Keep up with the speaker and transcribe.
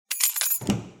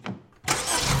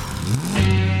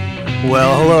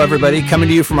Well, hello, everybody. Coming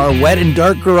to you from our wet and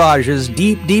dark garages,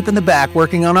 deep in the back,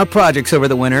 working on our projects over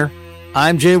the winter.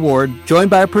 I'm Jay Ward, joined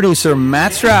by our producer,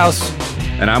 Matt Strauss.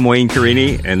 And I'm Wayne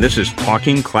Carini, and this is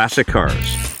Talking Classic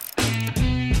Cars.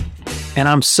 And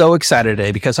I'm so excited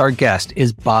today because our guest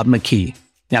is Bob McKee.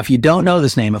 Now, if you don't know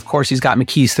this name, of course, he's got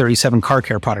McKee's 37 car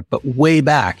care product, but way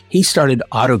back, he started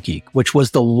AutoGeek, which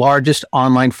was the largest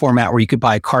online format where you could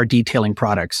buy car detailing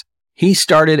products. He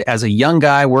started as a young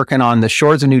guy working on the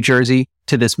shores of New Jersey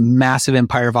to this massive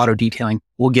empire of auto detailing.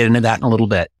 We'll get into that in a little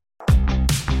bit.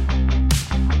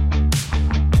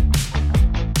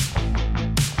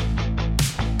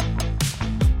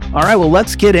 All right, well,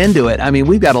 let's get into it. I mean,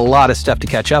 we've got a lot of stuff to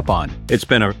catch up on. It's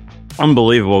been an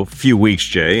unbelievable few weeks,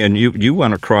 Jay, and you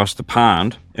went across the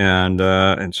pond and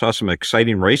saw some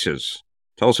exciting races.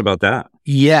 Tell us about that.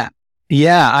 Yeah,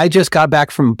 I just got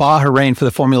back from Bahrain for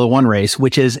the Formula One race,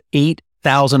 which is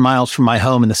 8,000 miles from my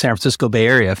home in the San Francisco Bay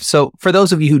Area. So for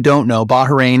those of you who don't know,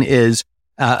 Bahrain is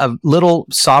a little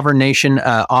sovereign nation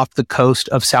off the coast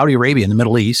of Saudi Arabia in the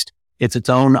Middle East. It's its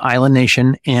own island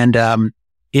nation, and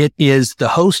it is the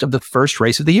host of the first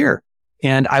race of the year.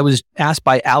 And I was asked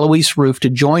by Alois Roof to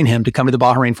join him to come to the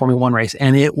Bahrain Formula One race,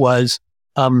 and it was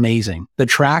amazing. The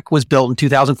track was built in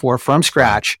 2004 from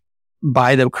scratch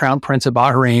by the Crown Prince of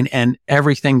Bahrain, and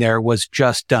everything there was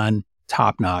just done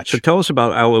top notch. So tell us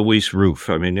about Alois Roof.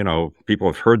 I mean, people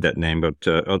have heard that name, but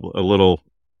a little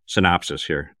synopsis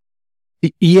here.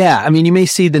 Yeah, I mean, you may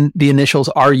see the initials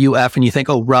RUF and you think,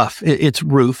 oh, rough. It's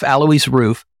Roof, Alois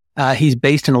Roof. He's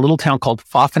based in a little town called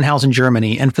Pfaffenhausen,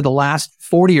 Germany. And for the last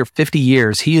 40 or 50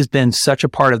 years, he has been such a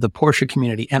part of the Porsche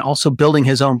community and also building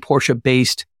his own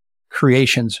Porsche-based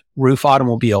creations, Roof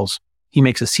automobiles. He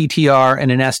makes a CTR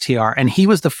and an STR, and he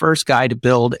was the first guy to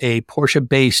build a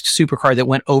Porsche-based supercar that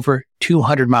went over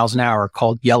 200 miles an hour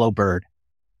called Yellowbird.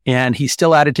 And he's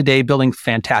still at it today, building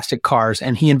fantastic cars.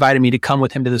 And he invited me to come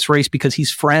with him to this race because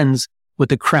he's friends with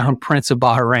the Crown Prince of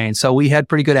Bahrain. So we had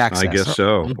pretty good access. I guess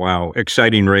so. Wow.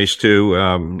 Exciting race,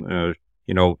 too.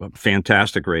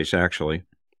 Fantastic race, actually.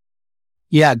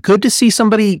 Yeah, good to see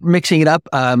somebody mixing it up.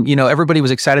 Everybody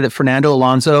was excited that Fernando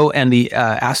Alonso and the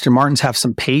Aston Martins have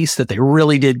some pace, that they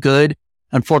really did good.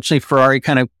 Unfortunately, Ferrari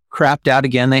kind of crapped out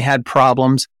again. They had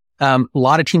problems. A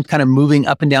lot of teams kind of moving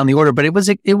up and down the order, but it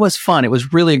was fun. It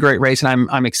was really a great race, and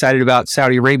I'm excited about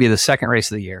Saudi Arabia, the second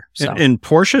race of the year. So. And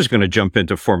Porsche is going to jump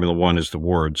into Formula One as the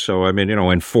word. So, I mean,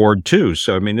 and Ford too.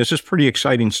 So, I mean, this is pretty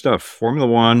exciting stuff. Formula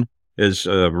One is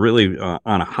really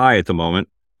on a high at the moment.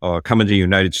 Coming to the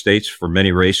United States for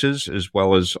many races, as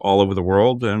well as all over the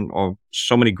world, and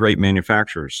so many great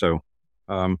manufacturers.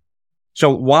 So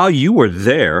while you were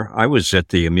there, I was at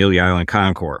the Amelia Island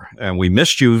Concours, and we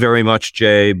missed you very much,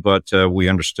 Jay, but we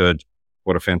understood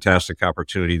what a fantastic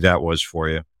opportunity that was for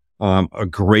you. A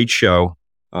great show,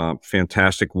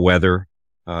 fantastic weather.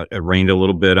 It rained a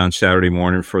little bit on Saturday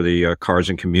morning for the Cars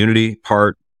and Community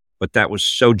part, but that was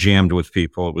so jammed with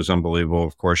people. It was unbelievable.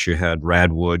 Of course, you had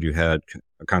Radwood, you had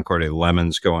Concordia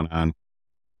Lemons going on,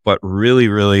 but really,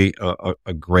 really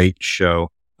a great show.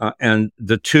 And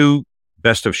the two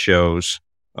best of shows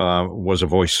was a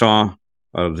Voisin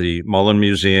of the Mullen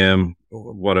Museum.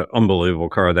 What an unbelievable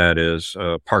car that is.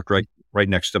 Parked right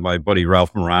next to my buddy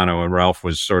Ralph Morano, and Ralph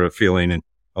was sort of feeling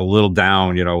a little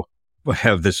down,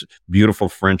 have this beautiful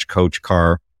French coach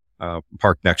car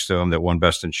parked next to him that won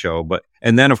Best in Show.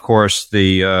 And then, of course,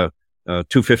 the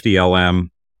 250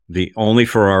 LM, the only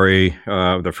Ferrari,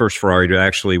 the first Ferrari to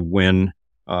actually win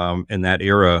in that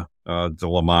era, the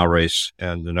Le Mans race,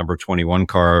 and the number 21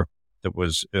 car that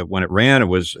was, when it ran, it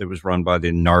was run by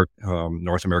the NART,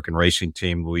 North American Racing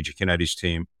Team, Luigi Canetti's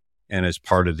team, and as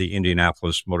part of the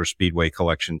Indianapolis Motor Speedway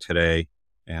collection today.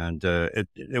 And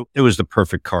it was the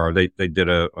perfect car. They did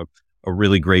a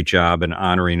really great job in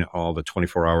honoring all the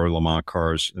 24-hour Le Mans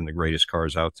cars and the greatest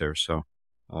cars out there. So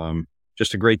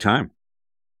just a great time.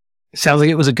 Sounds like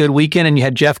it was a good weekend, and you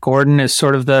had Jeff Gordon as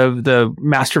sort of the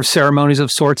master of ceremonies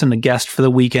of sorts and the guest for the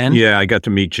weekend. Yeah, I got to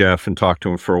meet Jeff and talk to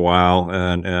him for a while,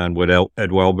 and with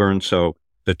Ed Welburn. So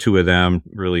the two of them,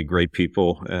 really great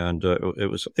people, and it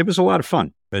was a lot of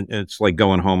fun. And it's like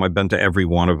going home. I've been to every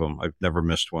one of them. I've never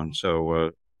missed one.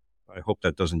 So I hope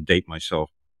that doesn't date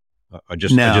myself. I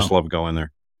just love going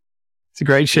there. It's a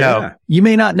great show. Yeah. You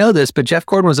may not know this, but Jeff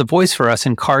Gordon was a voice for us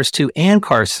in Cars 2 and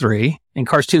Cars 3. In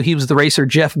Cars 2, he was the racer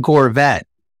Jeff Gorvette.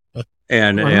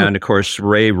 And of course,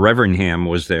 Ray Reveringham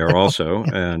was there also.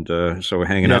 And so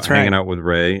hanging out with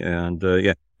Ray. And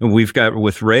and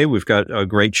with Ray, we've got a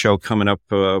great show coming up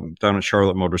down at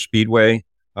Charlotte Motor Speedway.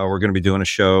 We're going to be doing a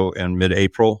show in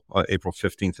mid-April, April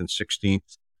 15th and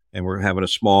 16th. And we're having a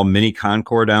small mini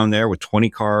concours down there with 20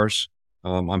 cars.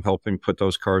 I'm helping put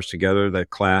those cars together, that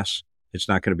class. It's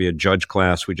not going to be a judge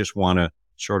class. We just want to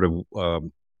sort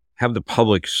of have the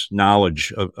public's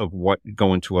knowledge of what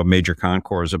going to a major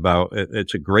concours is about.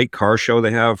 It's a great car show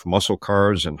they have, muscle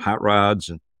cars and hot rods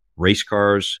and race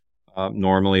cars,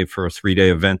 normally for a 3-day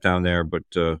event down there. But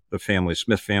the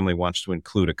Smith family wants to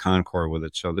include a concours with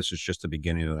it. So this is just the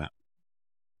beginning of that.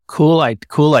 Cool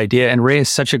idea. And Ray is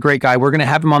such a great guy. We're going to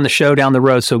have him on the show down the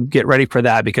road. So get ready for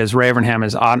that, because Ray Evernham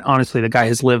is honestly, the guy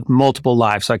has lived multiple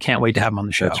lives. So I can't wait to have him on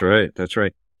the show. That's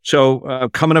right. So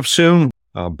coming up soon,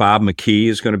 Bob McKee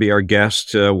is going to be our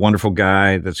guest. Wonderful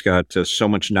guy that's got so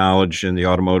much knowledge in the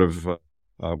automotive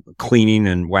cleaning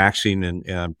and waxing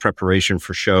and preparation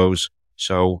for shows.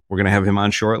 So we're going to have him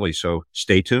on shortly. So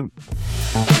stay tuned.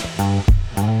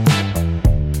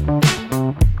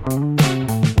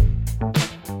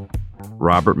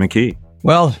 Robert McKee.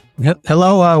 Well,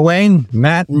 hello, Wayne,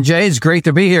 Matt, and Jay. It's great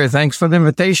to be here. Thanks for the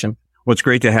invitation. Well, it's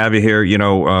great to have you here.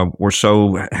 We're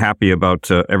so happy about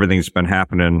everything that's been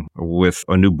happening with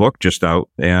a new book just out.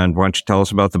 And why don't you tell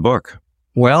us about the book?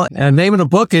 Well, the name of the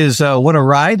book is What a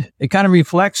Ride. It kind of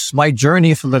reflects my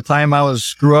journey from the time I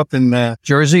grew up in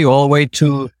Jersey all the way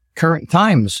to current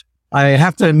times. I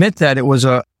have to admit that it was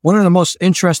one of the most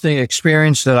interesting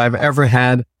experiences that I've ever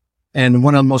had, and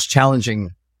one of the most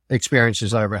challenging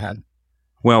experiences I ever had.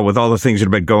 Well, with all the things that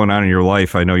have been going on in your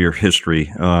life, I know your history,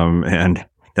 and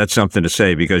that's something to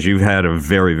say, because you've had a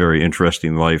very, very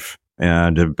interesting life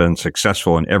and have been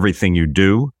successful in everything you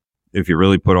do. If you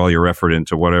really put all your effort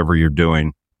into whatever you're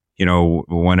doing,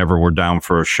 whenever we're down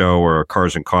for a show or a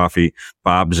Cars and Coffee,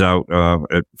 Bob's out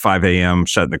at 5 a.m.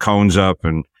 setting the cones up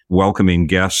and welcoming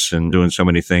guests and doing so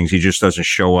many things. He just doesn't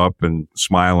show up and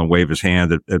smile and wave his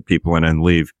hand at people and then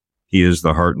leave. He is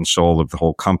the heart and soul of the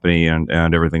whole company and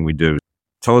everything we do.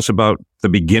 Tell us about the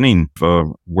beginning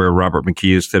of where Robert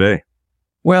McKee is today.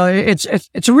 Well, it's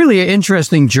a really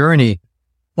interesting journey.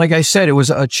 Like I said, it was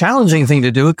a challenging thing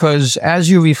to do, because as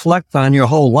you reflect on your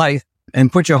whole life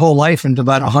and put your whole life into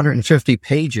about 150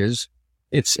 pages,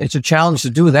 it's a challenge to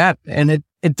do that. And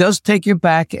it does take you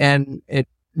back, and it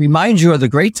reminds you of the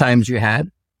great times you had.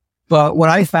 But what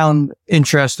I found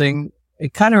interesting,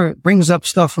 it kind of brings up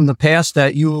stuff from the past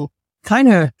that you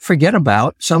kind of forget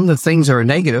about. Some of the things that are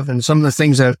negative and some of the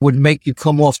things that would make you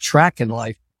come off track in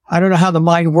life. I don't know how the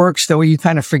mind works, the way you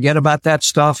kind of forget about that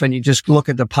stuff and you just look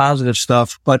at the positive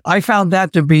stuff. But I found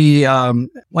that to be,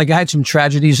 like I had some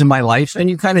tragedies in my life, and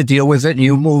you kind of deal with it and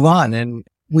you move on, and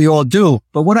we all do.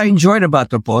 But what I enjoyed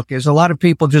about the book is a lot of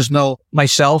people just know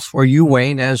myself or you,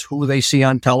 Wayne, as who they see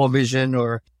on television,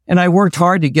 and I worked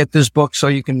hard to get this book so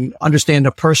you can understand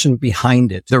the person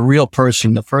behind it, the real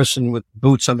person, the person with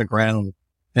boots on the ground.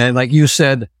 And like you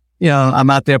said, I'm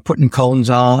out there putting cones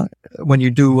on when you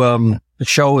do, the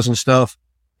shows and stuff.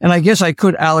 And I guess I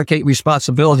could allocate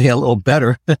responsibility a little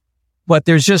better, but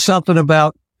there's just something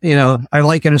about, I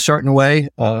like it in a certain way.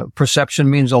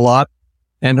 Perception means a lot,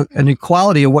 and the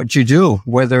quality of what you do,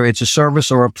 whether it's a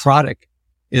service or a product,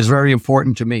 is very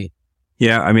important to me.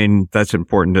 Yeah, I mean, that's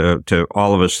important to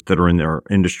all of us that are in our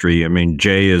industry. I mean,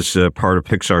 Jay is part of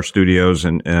Pixar Studios,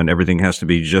 and everything has to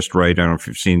be just right. I don't know if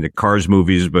you've seen the Cars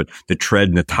movies, but the tread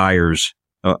and the tires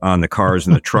on the cars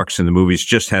and the trucks in the movies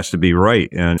just has to be right.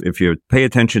 And if you pay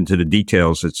attention to the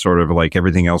details, it's sort of like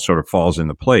everything else sort of falls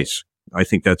into place. I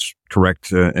think that's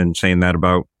correct in saying that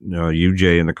about you,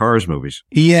 Jay, in the Cars movies.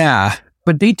 Yeah,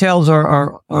 but details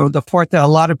are the part that a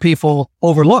lot of people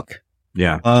overlook.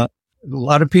 Yeah. A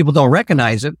lot of people don't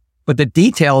recognize it, but the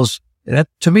details,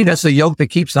 to me, that's the yoke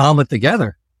that keeps the helmet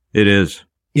together. It is.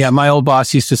 Yeah, my old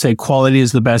boss used to say quality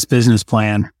is the best business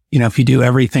plan. If you do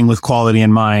everything with quality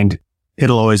in mind,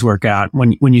 it'll always work out.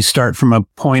 When you start from a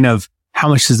point of how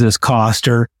much does this cost,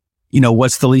 or,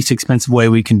 what's the least expensive way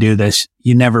we can do this,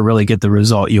 you never really get the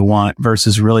result you want,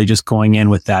 versus really just going in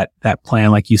with that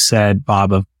plan, like you said,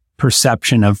 Bob, of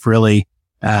perception of really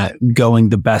going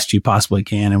the best you possibly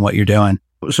can in what you're doing.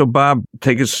 So, Bob,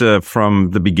 take us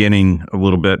from the beginning a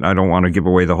little bit. I don't want to give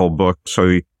away the whole book.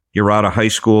 So you're out of high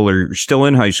school, or you're still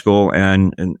in high school,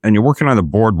 and you're working on the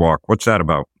boardwalk. What's that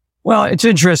about? Well, it's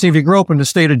interesting. If you grew up in the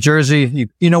state of Jersey,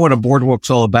 you know what a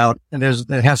boardwalk's all about. And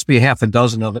there has to be half a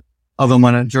dozen of them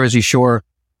on a Jersey shore.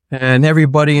 And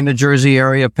everybody in the Jersey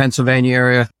area, Pennsylvania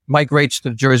area, migrates to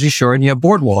the Jersey Shore, and you have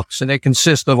boardwalks, and they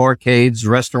consist of arcades,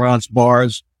 restaurants,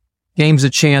 bars, games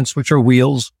of chance, which are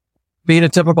wheels. Being a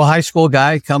typical high school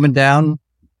guy coming down,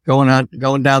 going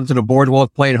down to the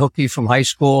boardwalk, playing hooky from high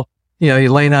school. You're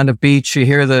laying on the beach, you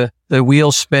hear the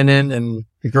wheels spinning and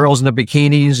the girls in the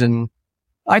bikinis, and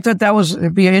I thought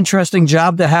it'd be an interesting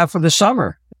job to have for the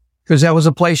summer, because that was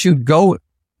a place you'd go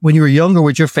when you were younger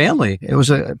with your family. It was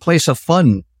a place of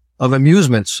fun, of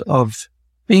amusements, of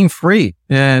being free.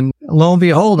 And lo and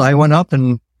behold, I went up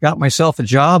and got myself a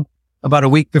job about a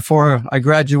week before I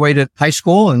graduated high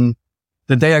school. And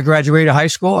the day I graduated high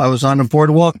school, I was on the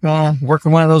boardwalk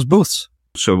working one of those booths.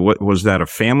 So what was that, a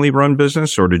family-run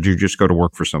business, or did you just go to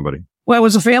work for somebody? Well, it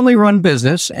was a family-run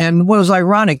business. And what was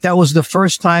ironic, that was the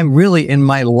first time really in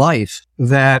my life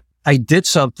that I did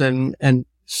something and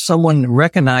someone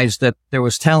recognized that there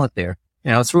was talent there.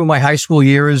 Through my high school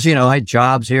years, I had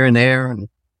jobs here and there, and,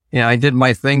 I did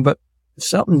my thing, but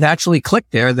something naturally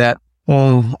clicked there that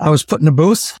I was put in a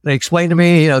booth. They explained to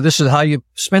me, this is how you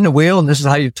spin the wheel and this is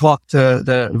how you talk to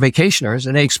the vacationers.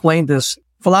 And they explained this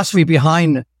philosophy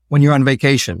behind when you're on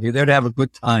vacation. You're there to have a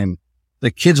good time. The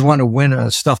kids want to win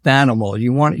a stuffed animal.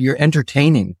 You're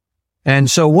entertaining. And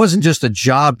so it wasn't just a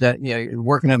job that,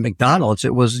 working at McDonald's.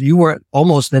 It was, you were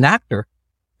almost an actor,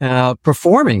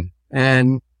 performing.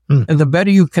 And the better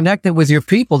you connected with your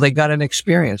people, they got an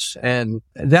experience. And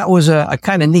that was a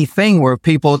kind of neat thing where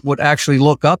people would actually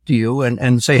look up to you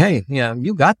and say, hey,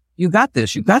 you got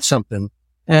this, you got something.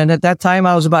 And at that time,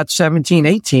 I was about 17,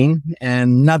 18,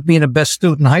 and not being the best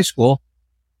student in high school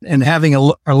and having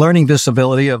a learning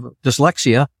disability of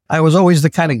dyslexia, I was always the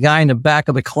kind of guy in the back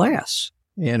of the class,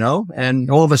 and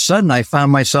all of a sudden I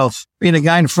found myself being a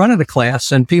guy in front of the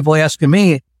class and people asking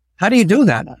me, how do you do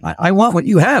that? I want what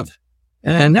you have.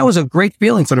 And that was a great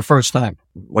feeling for the first time.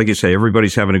 Like you say,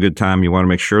 everybody's having a good time. You want to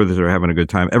make sure that they're having a good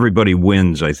time. Everybody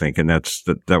wins, I think. And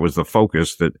that was the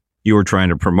focus that you were trying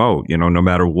to promote. No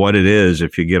matter what it is,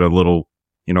 if you get a little,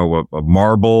 a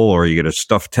marble or you get a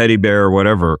stuffed teddy bear or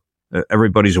whatever,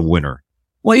 everybody's a winner.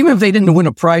 Well, even if they didn't win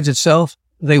a prize itself,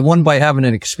 they won by having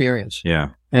an experience. Yeah.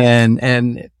 And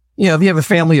if you have a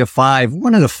family of 5,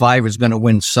 one of the 5 is going to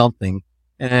win something.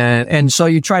 And so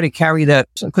you try to carry that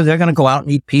because they're going to go out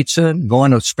and eat pizza and go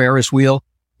on a Ferris wheel.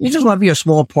 You just want to be a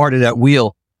small part of that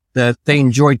wheel that they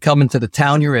enjoyed coming to the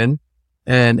town you're in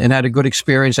and had a good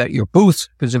experience at your booth.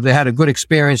 Because if they had a good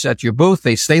experience at your booth,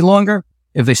 they stay longer.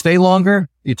 If they stay longer,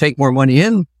 you take more money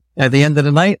in at the end of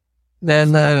the night.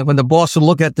 Then when the boss would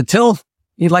look at the till,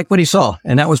 he'd like what he saw.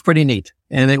 And that was pretty neat.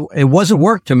 And it wasn't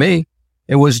work to me.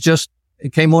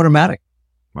 It came automatic.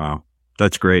 Wow.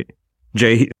 That's great.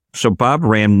 Jay, so Bob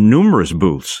ran numerous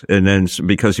booths and then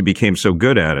because he became so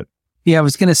good at it. Yeah, I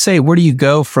was going to say, where do you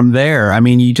go from there? I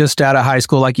mean, you just out of high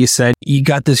school, like you said, you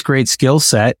got this great skill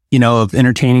set, of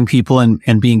entertaining people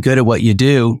and being good at what you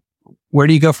do. Where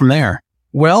do you go from there?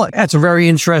 Well, that's a very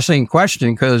interesting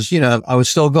question because, I was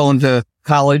still going to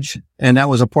college and that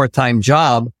was a part-time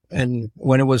job. And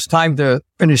when it was time to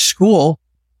finish school,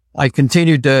 I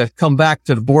continued to come back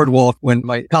to the boardwalk when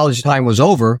my college time was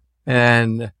over.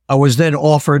 And I was then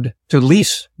offered to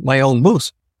lease my own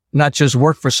booth, not just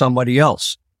work for somebody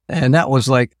else. And that was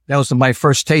my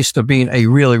first taste of being a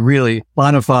really, really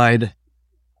bona fide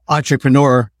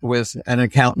entrepreneur with an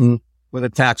accountant, with a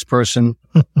tax person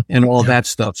and all that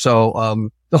stuff. So,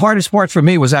 the hardest part for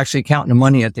me was actually counting the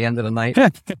money at the end of the night.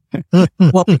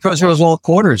 Well, because it was all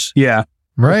quarters. Yeah.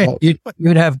 Right.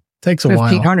 You'd have takes a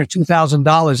while. $1,500,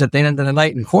 $2,000 at the end of the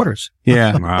night in quarters.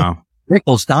 Yeah. Wow.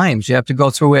 Nickels, dimes. You have to go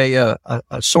through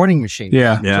a sorting machine.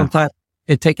 Yeah. Sometimes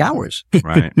it take hours.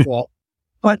 Right.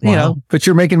 But but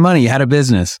you're making money. You had a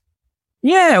business.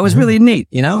 Yeah, it was really neat.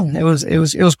 It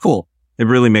was cool. It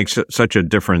really makes such a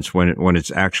difference when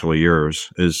it's actually yours.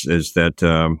 Is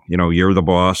that you're the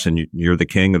boss and you're the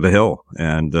king of the hill,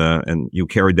 and you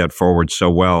carried that forward so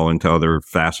well into other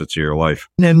facets of your life.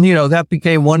 And that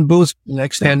became one booth.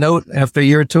 Next thing I know, after a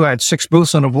year or two, I had 6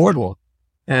 booths on the boardwalk,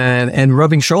 and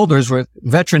rubbing shoulders with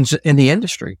veterans in the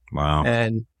industry. Wow!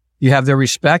 And you have their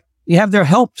respect, you have their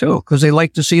help too, because they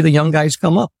like to see the young guys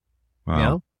come up.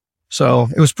 Wow! So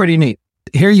it was pretty neat.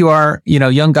 Here you are,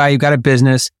 young guy, you got a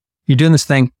business. You're doing this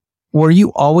thing. Were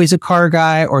you always a car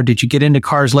guy or did you get into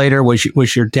cars later?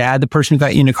 Was your dad the person who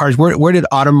got you into cars? Where did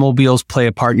automobiles play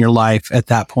a part in your life at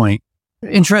that point?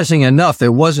 Interesting enough, it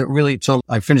wasn't really until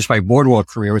I finished my boardwalk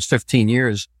career, it was 15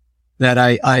 years, that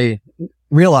I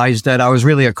realized that I was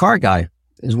really a car guy.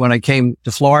 Is when I came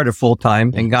to Florida full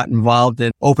time and got involved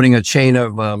in opening a chain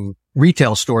of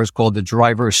retail stores called the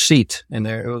Driver's Seat. And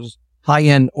it was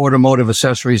high-end automotive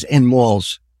accessories in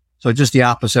malls. So just the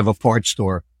opposite of a parts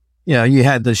store. You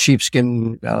had the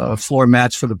sheepskin floor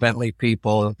mats for the Bentley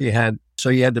people. You had the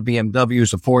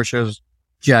BMWs, the Porsches,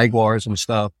 Jaguars and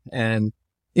stuff. And,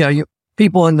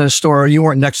 people in the store, you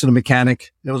weren't next to the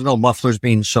mechanic. There was no mufflers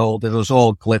being sold. It was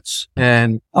all glitz.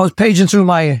 And I was paging through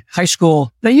my high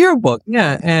school, the yearbook.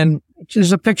 Yeah. And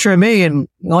there's a picture of me and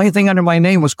the only thing under my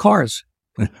name was cars.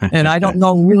 And I don't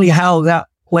know really how that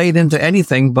played into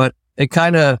anything, but it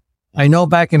kind of I know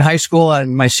back in high school,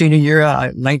 in my senior year,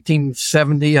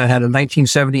 1970, I had a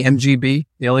 1970 MGB,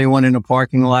 the only one in the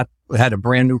parking lot. It had a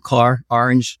brand new car,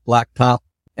 orange, black top.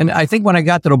 And I think when I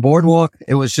got to the boardwalk,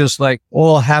 it was just like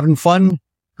all having fun,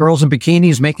 girls in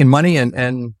bikinis making money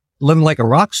and living like a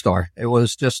rock star. It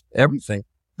was just everything.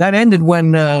 That ended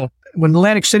when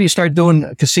Atlantic City started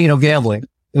doing casino gambling.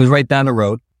 It was right down the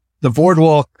road. The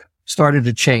boardwalk started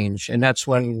to change. And that's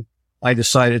when I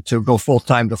decided to go full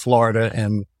time to Florida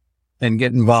and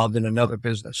get involved in another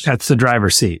business. That's the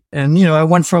driver's seat. And, I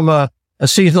went from a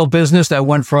seasonal business that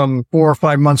went from 4 or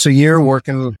 5 months a year,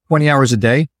 working 20 hours a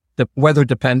day, the weather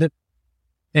dependent,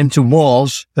 into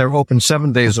malls that were open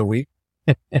 7 days a week,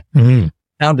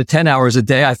 down to 10 hours a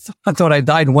day. I thought I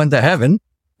died and went to heaven.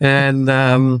 And,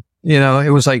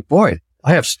 it was like, boy,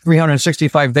 I have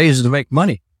 365 days to make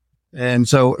money. And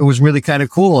so it was really kind of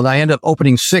cool. And I ended up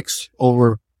opening 6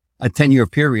 over a 10-year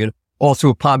period, all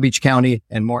through Palm Beach County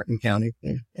and Martin County.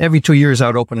 Every 2 years, I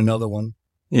would open another one.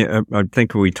 Yeah, I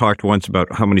think we talked once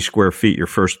about how many square feet your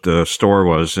first store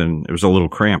was, and it was a little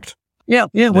cramped. Yeah.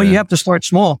 Well, you have to start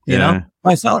small, you know.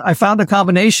 I found a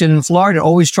combination in Florida.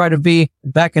 Always try to be,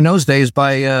 back in those days,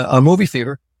 by a movie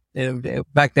theater.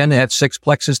 Back then, they had 6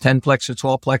 plexes, 10 plexes,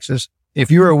 12 plexes.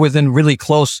 If you were within really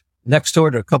close, next door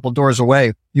to a couple doors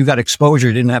away, you got exposure.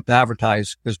 You didn't have to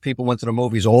advertise because people went to the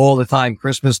movies all the time.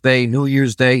 Christmas Day, New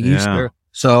Year's Day, Easter.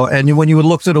 So, and when you would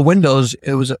look through the windows,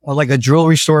 it was like a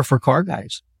jewelry store for car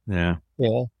guys. Yeah.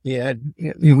 Yeah.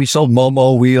 We sold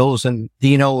Momo wheels and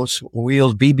Dino's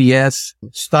wheels, BBS,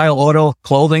 Style Auto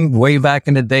clothing way back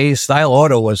in the days. Style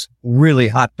Auto was really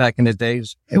hot back in the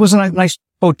days. It was a nice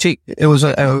boutique. It was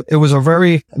a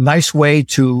very nice way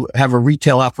to have a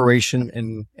retail operation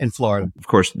in Florida. Of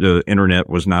course, the internet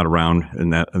was not around in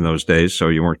those days, so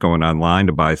you weren't going online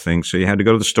to buy things. So you had to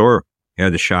go to the store. You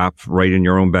had to shop right in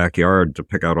your own backyard to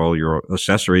pick out all your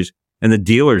accessories. And the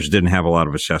dealers didn't have a lot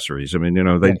of accessories. I mean,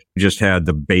 they just had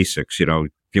the basics. If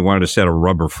you wanted a set of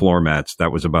rubber floor mats,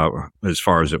 that was about as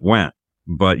far as it went.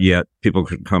 But yet people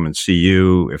could come and see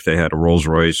you if they had a Rolls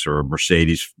Royce or a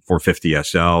Mercedes 450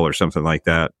 SL or something like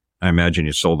that. I imagine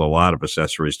you sold a lot of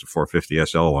accessories to 450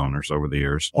 SL owners over the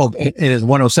years. Oh, it is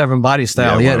 107 body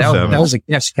style. Yeah, that was a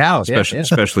cows.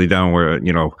 Especially down where,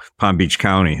 Palm Beach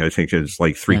County. I think it's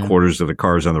like 3/4 of the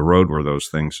cars on the road were those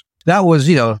things. That was,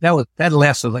 that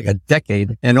lasted like a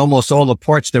decade. And almost all the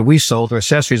parts that we sold or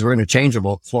accessories were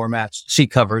interchangeable, floor mats, seat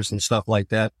covers and stuff like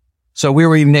that. So we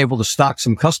were even able to stock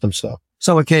some custom stuff.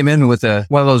 Someone came in with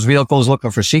one of those vehicles looking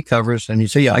for seat covers, and you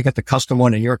say, "Yeah, I got the custom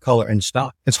one in your color in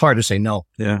stock." It's hard to say no.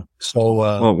 Yeah. So,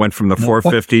 it went from the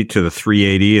 450 to the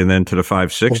 380 and then to the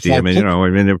 560. I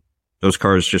mean, those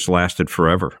cars just lasted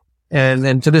forever. And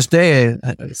then to this day,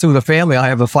 through the family, I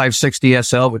have a 560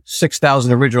 SL with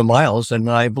 6,000 original miles. And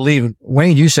I believe,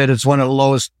 Wayne, you said it's one of the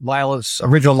lowest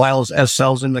original miles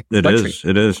SLs in the country.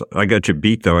 It is. I got you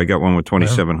beat, though. I got one with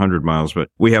 2,700 miles, but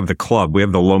we have the club. We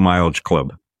have the low mileage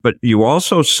club. But you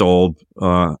also sold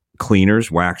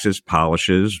cleaners, waxes,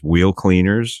 polishes, wheel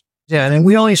cleaners. Yeah, and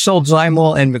we only sold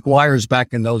Zymol and McGuire's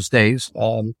back in those days.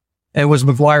 It was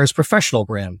McGuire's professional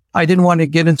brand. I didn't want to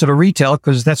get into the retail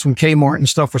because that's when Kmart and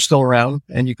stuff were still around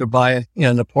and you could buy it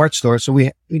in the parts store. So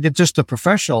we did just the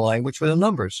professional line, which were the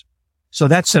numbers. So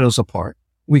that set us apart.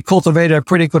 We cultivated a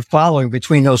pretty good following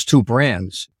between those two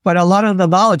brands. But a lot of the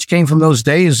knowledge came from those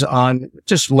days on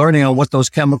just learning on what those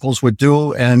chemicals would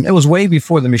do. And it was way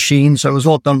before the machine. So it was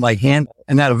all done by hand.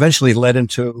 And that eventually led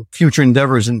into future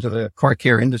endeavors into the car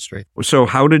care industry. So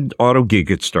how did AutoGeek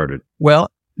get started?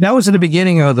 Well, that was in the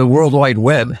beginning of the World Wide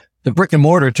Web. The brick and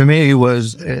mortar to me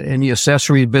was in the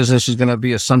accessory business is going to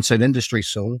be a sunset industry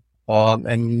soon.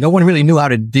 And no one really knew how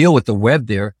to deal with the web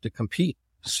there to compete.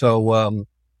 So,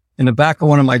 in the back of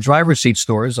one of my driver's seat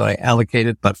stores, I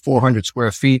allocated about 400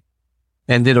 square feet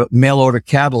and did a mail order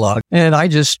catalog. And I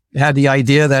just had the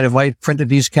idea that if I printed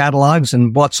these catalogs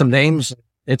and bought some names,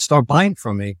 it'd start buying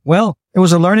from me. Well, it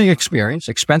was a learning experience,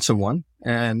 expensive one.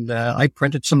 And I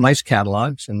printed some nice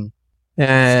catalogs and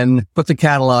put the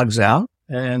catalogs out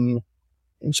and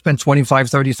spent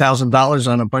 $25,000, $30,000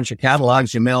 on a bunch of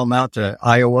catalogs. You mail them out to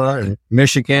Iowa and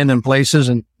Michigan and places,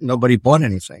 and nobody bought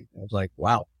anything. I was like,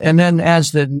 wow. And then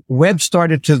as the web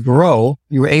started to grow,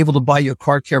 you were able to buy your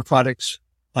car care products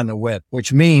on the web,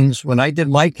 which means when I did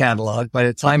my catalog, by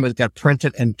the time it got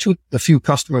printed and to the few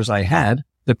customers I had,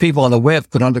 the people on the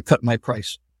web could undercut my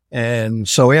price. And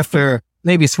so after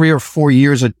maybe 3 or 4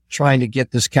 years of trying to get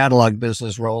this catalog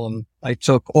business rolling, I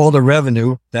took all the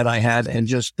revenue that I had and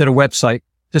just did a website,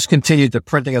 discontinued the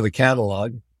printing of the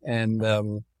catalog. And,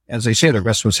 as they say, the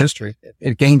rest was history.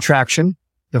 It gained traction.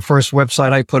 The first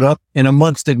website I put up in a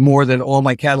month did more than all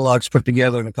my catalogs put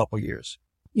together in a couple of years.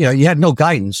 you had no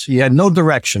guidance. You had no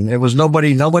direction. It was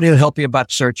nobody to help you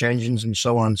about search engines and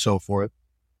so on and so forth.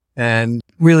 And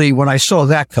really, when I saw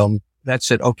that come, that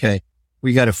said, okay,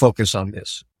 we got to focus on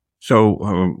this. So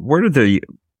where did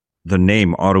the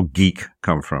name Auto Geek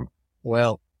come from?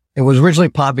 Well, it was originally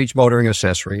Palm Beach Motoring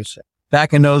Accessories.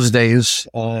 Back in those days,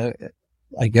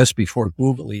 I guess before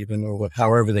Google even, or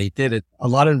however they did it, a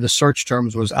lot of the search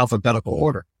terms was alphabetical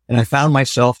order. And I found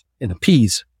myself in the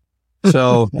P's.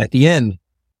 So at the end,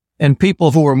 and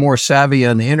people who were more savvy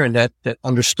on the internet that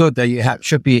understood that you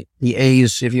should be the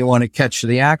A's if you want to catch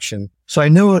the action. So I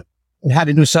knew it had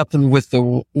to do something with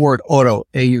the word auto,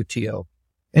 AUTO.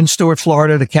 In Stuart,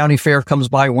 Florida, the county fair comes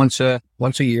by once a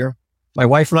year. My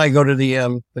wife and I go to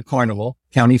the carnival,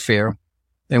 county fair.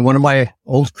 And one of my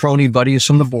old crony buddies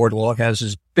from the boardwalk has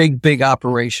this big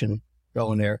operation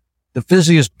going there. The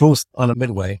busiest booth on the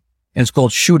Midway. And it's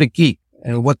called Shoot a Geek.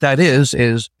 And what that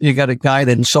is you got a guy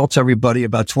that insults everybody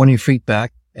about 20 feet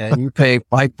back, and you pay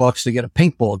 $5 to get a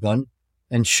paintball gun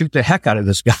and shoot the heck out of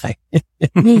this guy.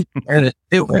 And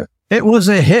it was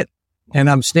a hit. And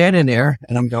I'm standing there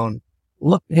and I'm going,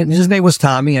 look, and his name was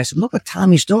Tommy. I said, look what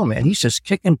Tommy's doing, man. He's just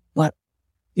kicking butt.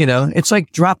 It's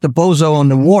like drop the bozo in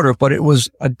the water, but it was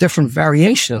a different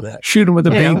variation of that. Shoot him with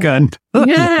a paint gun.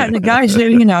 Yeah, and the guy's there,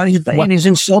 he's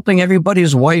insulting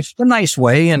everybody's wife the nice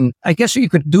way. And I guess you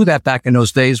could do that back in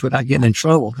those days without getting in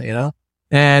trouble,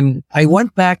 And I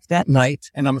went back that night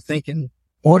and I'm thinking,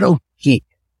 Auto Geek.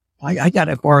 I got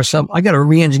to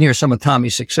re-engineer some of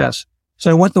Tommy's success. So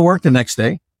I went to work the next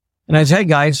day and I said, hey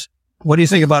guys, what do you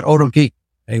think about Auto Geek?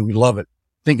 Hey, we love it.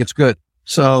 Think it's good.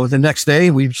 So the next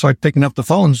day we started picking up the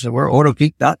phones and we're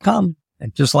autogeek.com,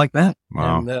 and just like that.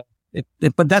 Wow.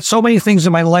 And, but that's so many things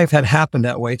in my life had happened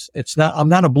that way. I'm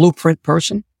not a blueprint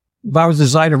person. If I was to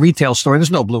design a retail store, there's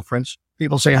no blueprints.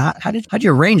 People say, how'd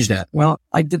you arrange that? Well,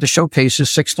 I did the showcases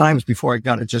 6 times before I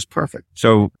got it just perfect.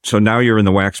 So now you're in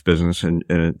the wax business and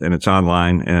it's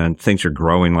online and things are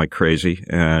growing like crazy.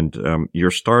 And, you're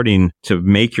starting to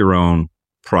make your own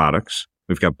products.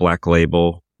 We've got Black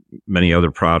Label, many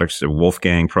other products, the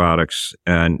Wolfgang products,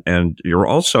 and you're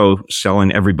also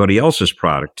selling everybody else's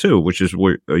product too, which is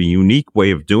a unique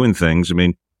way of doing things. I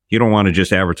mean, you don't want to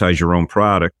just advertise your own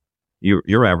product.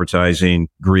 You're advertising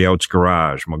Griot's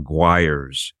Garage,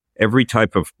 McGuire's, every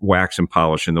type of wax and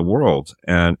polish in the world.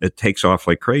 And it takes off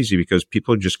like crazy because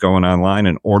people are just going online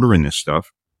and ordering this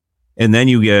stuff. And then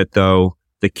you get, though,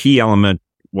 the key element,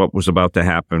 what was about to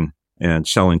happen, and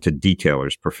selling to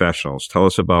detailers, professionals. Tell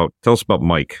us about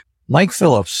Mike. Mike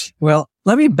Phillips. Well,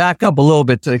 let me back up a little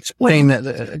bit to explain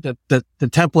the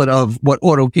template of what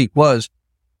Auto Geek was.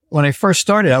 When I first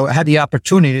started, I had the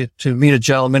opportunity to meet a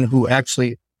gentleman who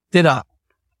actually did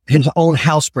his own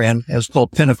house brand. It was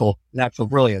called Pinnacle Natural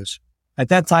Brilliance. At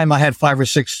that time, I had 5 or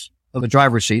 6 of the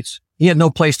driver's seats. He had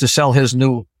no place to sell his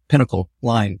new Pinnacle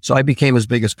line, so I became his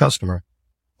biggest customer.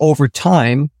 Over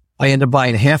time, I ended up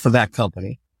buying half of that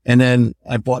company. And then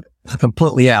I bought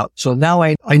completely out. So now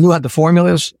I knew how the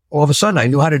formulas. All of a sudden, I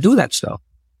knew how to do that stuff.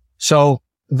 So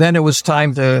then it was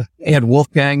time to add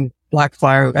Wolfgang,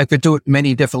 Blackfire. I could do it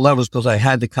many different levels because I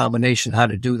had the combination how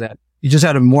to do that. You just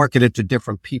had to market it to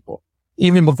different people.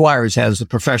 Even McGuire's has the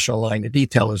professional line, the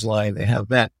detailer's line. They have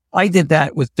that. I did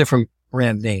that with different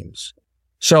brand names.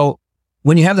 So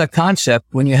when you have that concept,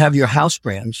 when you have your house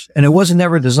brands, and it wasn't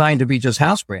never designed to be just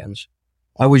house brands,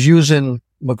 I was using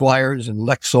McGuire's and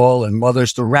Lexol and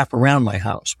Mothers to wrap around my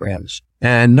house brands.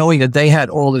 And knowing that they had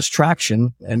all this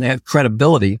traction and they had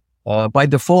credibility, by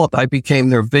default, I became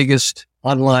their biggest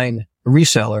online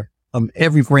reseller of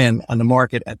every brand on the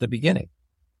market at the beginning.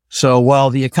 So while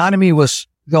the economy was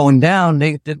going down,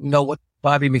 they didn't know what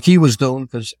Bobby McKee was doing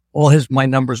because my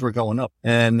numbers were going up.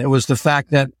 And it was the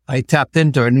fact that I tapped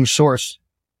into a new source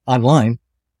online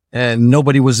and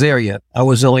nobody was there yet. I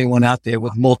was the only one out there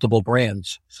with multiple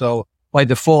brands. So by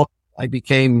default, I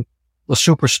became a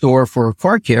superstore for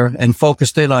car care and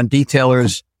focused in on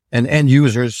detailers and end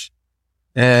users.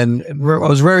 And it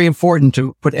was very important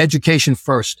to put education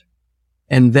first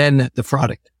and then the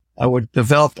product. I would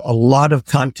develop a lot of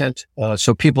content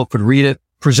so people could read it,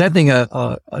 presenting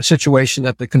a situation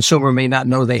that the consumer may not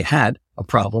know they had a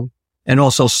problem, and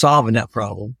also solving that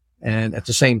problem and at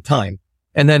the same time.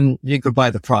 And then you could buy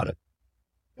the product.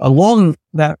 Along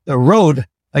the road,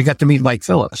 I got to meet Mike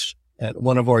Phillips at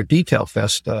one of our detail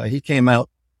fest. He came out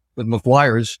with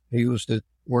McGuire's. He was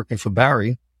working for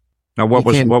Barry. Now, what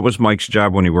was Mike's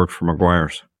job when he worked for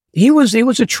McGuire's? He was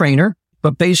a trainer,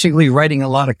 but basically writing a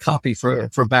lot of copy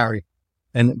for Barry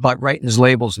and about writing his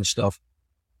labels and stuff.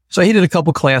 So he did a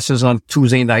couple classes on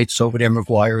Tuesday nights over there.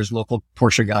 McGuire's local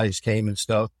Porsche guys came and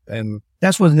stuff. And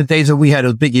that's one of the days that we had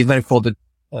a big event called the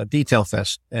Detail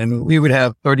Fest. And we would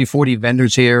have 30, 40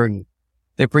 vendors here, and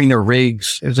they bring their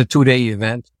rigs. It was a 2-day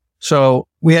event. So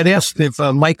we had asked if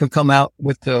Mike could come out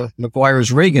with the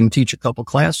McGuire's rig and teach a couple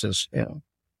classes. You know,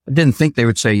 I didn't think they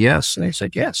would say yes. And they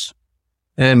said yes.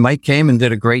 And Mike came and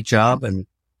did a great job. And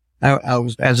I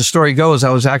was, as the story goes,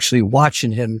 I was actually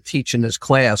watching him teach in this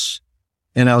class,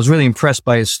 and I was really impressed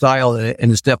by his style and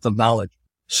his depth of knowledge.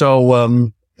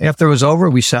 So, after it was over,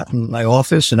 we sat in my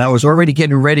office, and I was already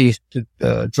getting ready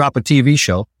to drop a TV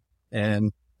show,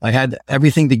 and I had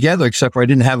everything together except for I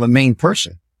didn't have a main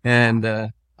person. And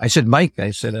I said, Mike,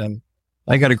 I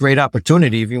I got a great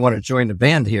opportunity if you want to join the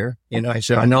band here. You know, I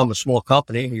said, I know I'm a small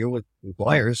company. You're with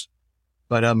McGuire's,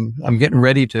 but I'm getting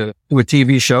ready to do a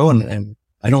TV show, and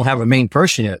I don't have a main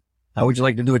person yet. How would you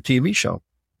like to do a TV show?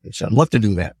 He said, I'd love to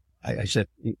do that. I said,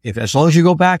 as long as you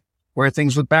go back, where are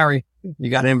things with Barry?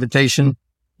 You got an invitation.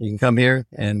 You can come here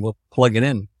and we'll plug it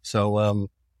in. So,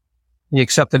 he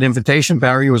accepted the invitation.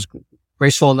 Barry was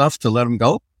graceful enough to let him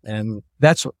go. And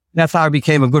that's how I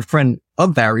became a good friend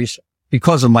of Barry's,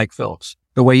 because of Mike Phillips,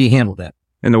 the way he handled that.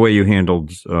 And the way you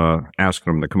handled,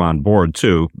 asking him to come on board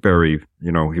too. Barry,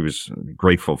 you know, he was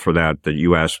grateful for that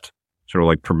you asked sort of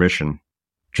like permission.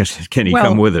 Just, can he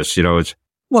come with us? You know,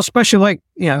 well, especially like,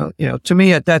 you know, to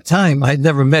me at that time, I'd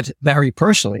never met Barry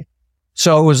personally.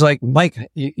 So it was like, Mike,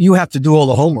 you have to do all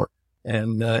the homework.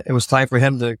 And, it was time for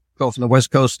him to go from the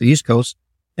West Coast to the East Coast.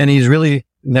 And he's really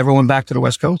never went back to the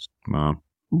West Coast. Wow.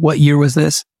 What year was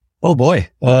this? Oh boy.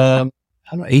 I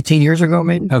don't know, 18 years ago,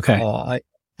 maybe. Okay. I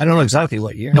don't know exactly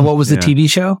what year. And what was the TV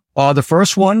show? The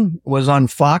first one was on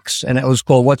Fox, and it was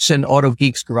called What's in Auto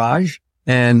Geek's Garage.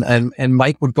 And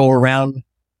Mike would go around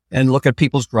and look at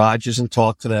people's garages and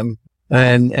talk to them.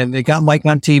 And they got Mike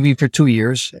on TV for 2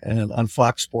 years and on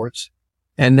Fox Sports.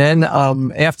 And then,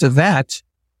 after that,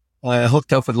 I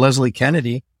hooked up with Leslie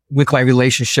Kennedy with my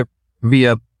relationship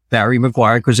via Barry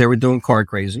McGuire, because they were doing Car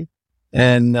Crazy,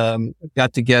 and,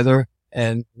 got together,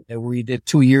 and we did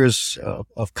 2 years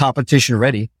of Competition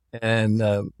Ready. And,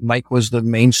 Mike was the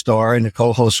main star, and the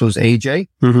co-host was AJ.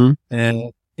 Mm-hmm.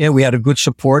 And yeah, we had a good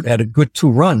support, had a good 2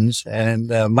 runs, and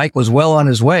Mike was well on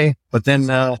his way. But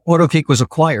then Auto Geek was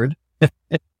acquired.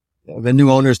 The new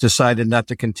owners decided not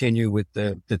to continue with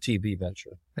the TV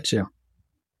venture.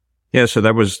 Yeah, so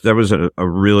that was a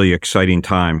really exciting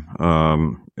time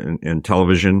in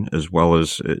television, as well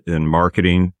as in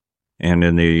marketing and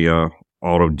in the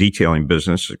auto detailing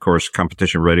business. Of course,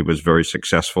 Competition Ready was very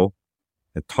successful.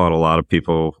 It taught a lot of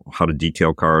people how to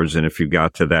detail cars, and if you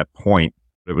got to that point,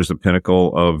 it was the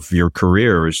pinnacle of your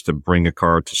career, is to bring a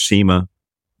car to SEMA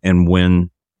and win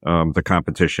the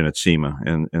competition at SEMA.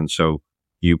 And so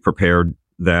you prepared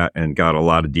that and got a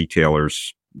lot of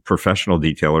detailers, professional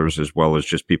detailers, as well as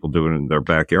just people doing it in their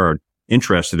backyard,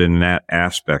 interested in that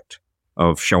aspect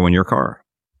of showing your car.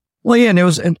 Well, yeah, and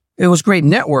it was great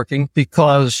networking,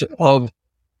 because of,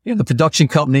 you know, the production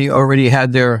company already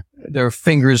had their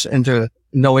fingers into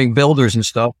knowing builders and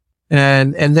stuff.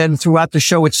 And then throughout the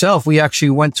show itself, we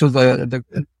actually went to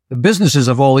the businesses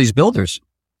of all these builders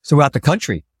throughout the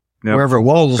country, wherever it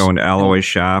was. Going to Alloway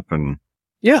Shop and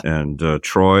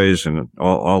Troy's and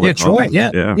all that. Troy,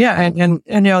 and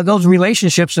you know, those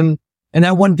relationships, and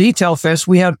that one Detail Fest,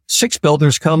 we had 6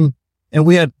 builders come, and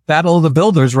we had Battle of the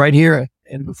Builders right here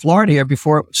in Florida here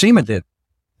before SEMA did.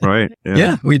 Right.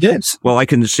 Yeah, we did. Well, I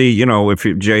can see, you know, if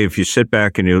you sit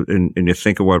back and you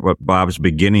think of what Bob's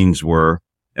beginnings were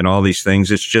and all these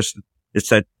things, it's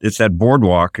that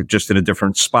boardwalk, just in a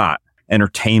different spot,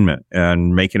 entertainment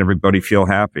and making everybody feel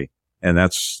happy. And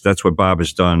that's what Bob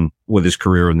has done with his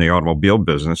career in the automobile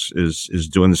business, is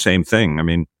doing the same thing. I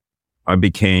mean, I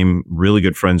became really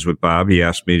good friends with Bob. He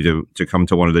asked me to come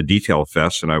to one of the Detail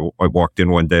Fests, and I walked in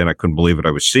one day and I couldn't believe what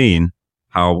I was seeing.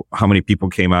 How many people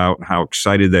came out, how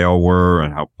excited they all were,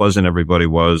 and how pleasant everybody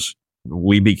was.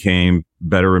 We became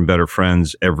better and better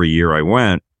friends every year I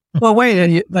went. Well,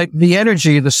 wait, like the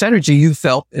synergy you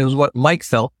felt is what Mike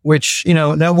felt, which, you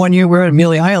know, that one year we were at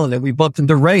Amelia Island and we bumped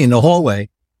into Ray in the hallway,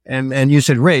 and you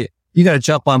said, Ray, you got to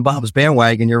jump on Bob's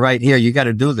bandwagon. You're right here. You got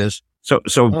to do this. So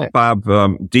right. Bob,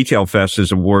 Detail Fest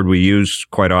is a word we use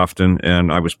quite often,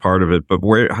 and I was part of it, but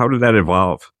how did that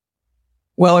evolve?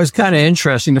 Well, it was kind of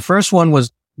interesting. The first one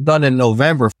was done in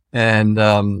November, and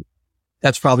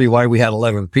that's probably why we had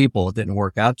 11 people. It didn't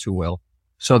work out too well.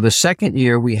 So the second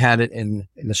year we had it in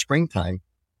the springtime.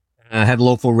 I had a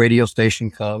local radio station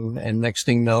come, and next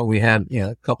thing you know, we had, you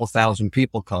know, a couple thousand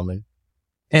people coming.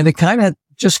 And it kind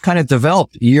of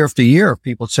developed year after year.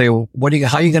 People would say, well,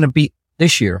 how are you going to beat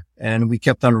this year? And we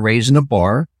kept on raising the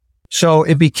bar. So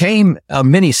it became a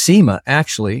mini SEMA,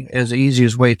 actually, as the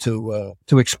easiest way to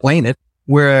explain it,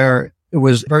 where it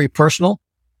was very personal.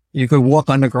 You could walk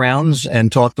on the grounds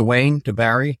and talk to Wayne, to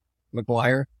Barry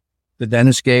McGuire, to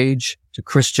Dennis Gage, to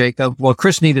Chris Jacob. Well,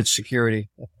 Chris needed security.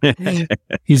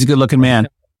 He's a good looking man.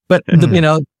 But,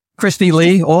 Christy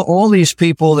Lee, all these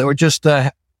people that were just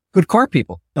good car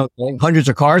people. Okay. Hundreds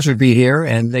of cars would be here,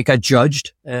 and they got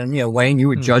judged. And, Wayne, you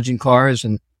were judging cars.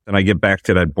 And I get back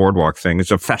to that boardwalk thing.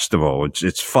 It's a festival.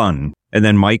 It's fun. And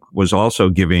then Mike was also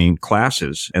giving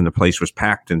classes, and the place was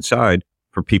packed inside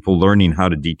for people learning how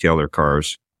to detail their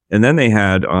cars. And then they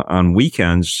had, on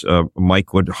weekends,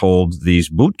 Mike would hold these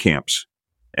boot camps,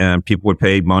 and people would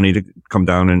pay money to come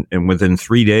down, and within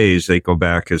 3 days, they go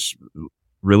back as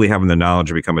really having the knowledge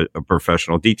to become a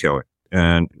professional detailer.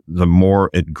 And the more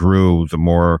it grew, the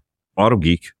more Auto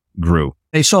Geek grew.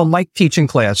 They saw Mike teaching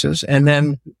classes, and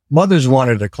then Mothers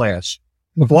wanted a class.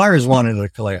 McGuire's wanted a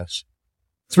class.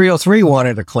 303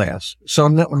 wanted a class. So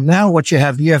now what you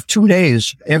have 2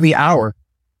 days, every hour,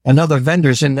 another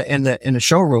vendors in the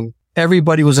showroom.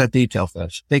 Everybody was at Detail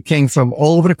Fest. They came from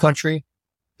all over the country.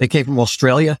 They came from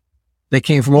Australia. They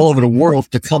came from all over the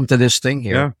world to come to this thing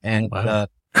here. Yeah. And,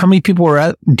 how many people were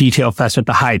at Detail Fest at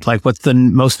the height? Like, what's the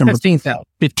most number? 15,000.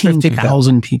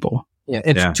 15,000 people. Yeah.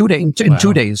 It's 2 days, in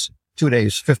 2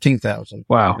 days, 15,000.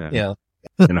 Wow. Yeah.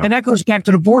 And that goes back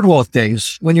to the boardwalk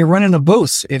days. When you're running a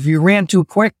booth, if you ran too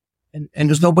quick and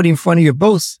there's nobody in front of your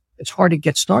booth, it's hard to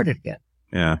get started again.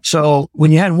 Yeah. So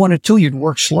when you had 1 or 2, you'd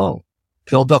work slow,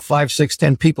 build up 5, 6,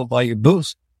 10 people by your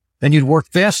booth. Then you'd work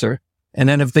faster. And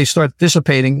then if they start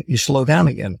dissipating, you slow down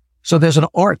again. So there's an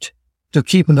art to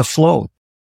keeping the flow.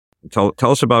 Tell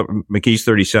us about McKee's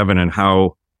 37 and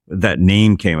how that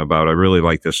name came about. I really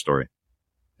like this story.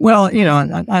 Well,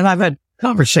 and I've had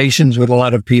conversations with a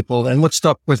lot of people, and what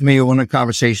stuck with me, one of the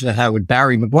conversations I had with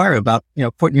Barry McGuire about,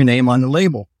 putting your name on the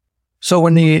label. So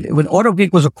when Auto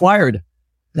Geek was acquired,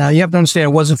 now you have to understand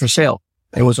it wasn't for sale.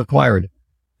 It was acquired,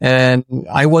 and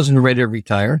I wasn't ready to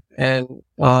retire. And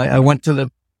I went to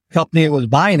the company that was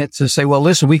buying it to say, well,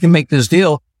 listen, we can make this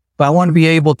deal, but I want to be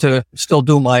able to still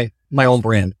do my own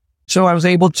brand. So I was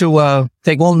able to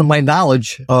take all of my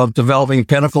knowledge of developing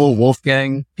Pinnacle,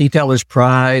 Wolfgang, Detailer's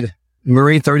Pride,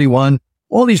 Marine 31,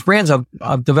 all these brands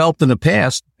I've developed in the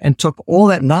past, and took all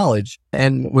that knowledge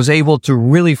and was able to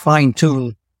really fine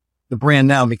tune the brand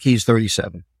now, McKee's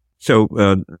 37. So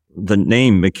the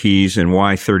name McKee's, and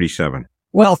why 37?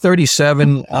 Well,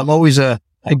 37, I'm always I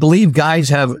believe guys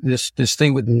have this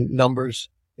thing with numbers.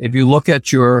 If you look at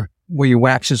where your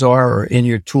waxes are or in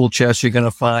your tool chest, you're going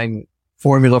to find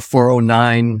Formula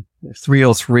 409,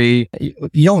 303.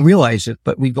 You don't realize it,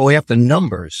 but we go after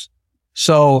numbers.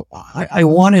 So I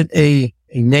wanted a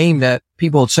name that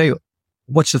people would say,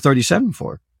 what's the 37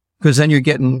 for? Because then you're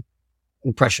getting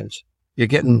impressions. You're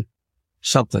getting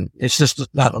something. It's just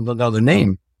not another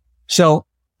name. So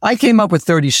I came up with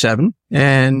 37,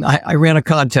 and I ran a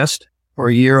contest for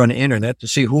a year on the internet to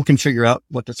see who can figure out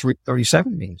what the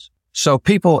 37 means. So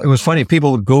it was funny.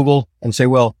 People would Google and say,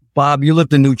 well, Bob, you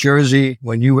lived in New Jersey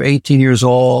when you were 18 years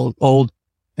old,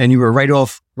 and you were right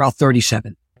off Route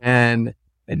 37. And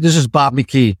this is Bob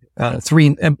McKee,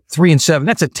 3 and 7.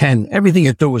 That's a 10. Everything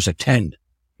you do was a 10.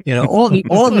 All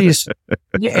these,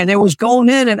 and it was going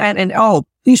in and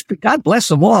these, God bless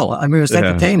them all. I mean, it was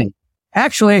entertaining.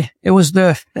 Actually, it was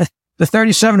the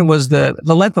 37 was the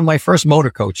length of my first motor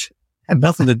coach. Had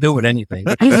nothing to do with anything.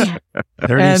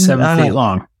 37 feet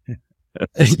long.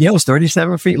 Yeah, it was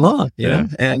 37 feet long. Yeah.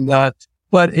 And, but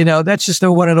that's just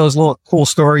one of those little cool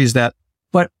stories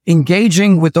but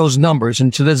engaging with those numbers.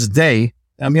 And to this day,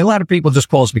 I mean, a lot of people just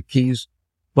call us McKee's,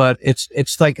 but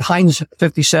it's like Heinz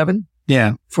 57.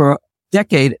 Yeah. For a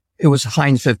decade, it was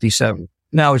Heinz 57.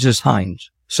 Now it's just Heinz.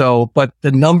 So, but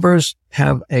the numbers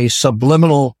have a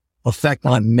subliminal effect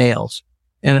on males.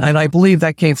 And I believe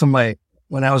that came from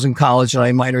when I was in college and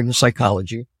I minored in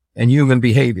psychology and human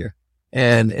behavior.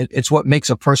 And it's what makes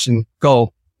a person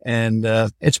go. And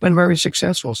it's been very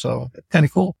successful. So kind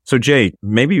of cool. So Jay,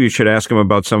 maybe we should ask him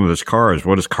about some of his cars.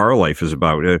 What his car life is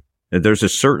about. There's a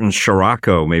certain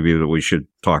Scirocco maybe that we should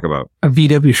talk about. A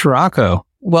VW Scirocco.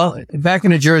 Well, back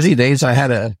in the Jersey days, I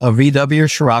had a VW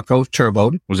Scirocco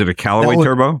turbo. Was it a Callaway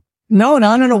turbo? No, I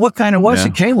don't know what kind it was. Yeah.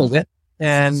 It came with it.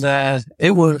 And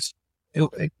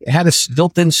it had a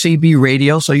built-in CB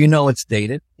radio, so it's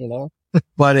dated,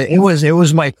 But it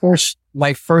was my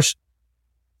first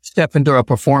step into a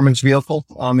performance vehicle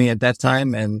on me at that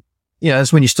time. And,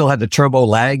 that's when you still had the turbo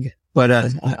lag. But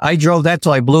I drove that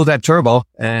till I blew that turbo.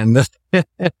 And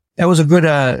that was a good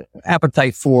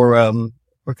appetite for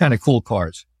kind of cool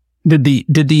cars. Did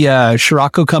the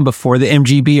Scirocco come before the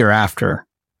MGB or after?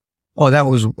 Oh, that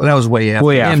was way after.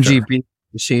 Way after. MGB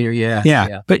senior,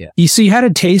 yeah. But you see, you had a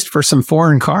taste for some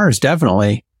foreign cars,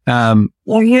 definitely.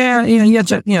 Well, yeah, you're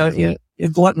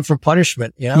glutton for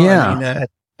punishment, you know? Yeah. I mean,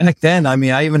 back then, I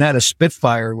mean, I even had a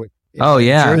Spitfire with, Oh,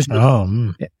 yeah. Jersey.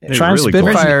 Triumph really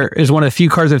Spitfire is one of the few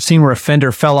cars I've seen where a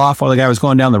fender fell off while the guy was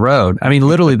going down the road. I mean,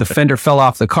 literally, the fender fell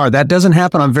off the car. That doesn't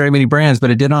happen on very many brands,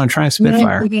 but it did on a Triumph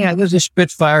Spitfire. Yeah, there's a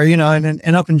Spitfire,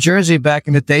 and up in Jersey back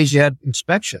in the days, you had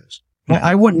inspections.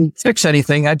 I wouldn't fix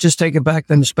anything. I'd just take it back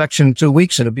to inspection in 2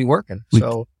 weeks and it'd be working.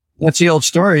 So that's the old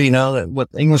story, what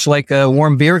English like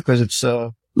warm beer because it's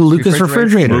Lucas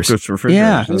Refrigerators. Lucas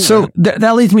Refrigerators. Yeah. So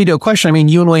that leads me to a question. I mean,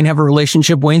 you and Wayne have a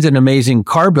relationship. Wayne's an amazing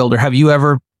car builder. Have you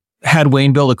ever had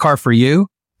Wayne build a car for you?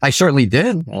 I certainly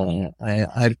did.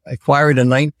 I acquired a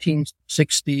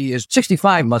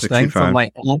 1965 Mustang from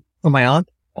my aunt.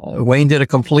 Wayne did a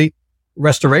complete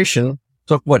restoration.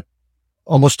 Took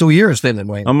almost 2 years, didn't it,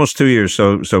 Wayne? Almost 2 years.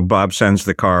 So Bob sends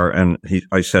the car, and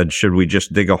I said, should we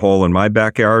just dig a hole in my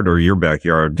backyard or your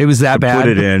backyard? It was that bad. Put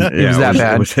it in. It was that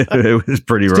bad. It was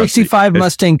pretty rough. 65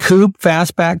 Mustang Coupe,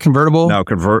 fastback, convertible. No,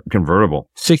 convertible.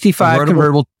 65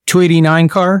 convertible 289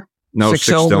 car. No,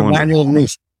 six-cylinder. Manual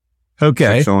release.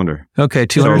 Okay. Six-cylinder. Okay,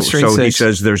 200 straight So six. he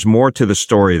says there's more to the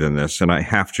story than this, and I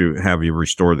have to have you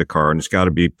restore the car, and it's got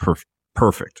to be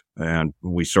perfect. And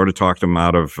we sort of talked him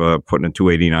out of putting a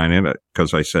 289 in it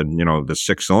because I said, the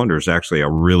 6-cylinder is actually a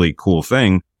really cool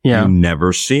thing. Yeah. You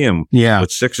never see him Yeah. with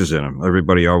 6s in them.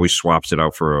 Everybody always swaps it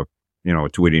out for a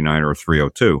 289 or a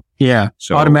 302. Yeah.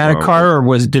 So, automatic car, or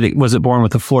was it born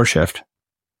with a floor shift?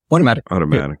 Automatic.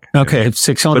 Automatic. Okay.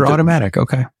 6-cylinder automatic.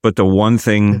 Okay. But the one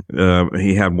thing,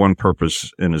 he had one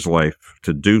purpose in his life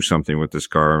to do something with this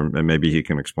car, and maybe he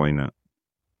can explain that.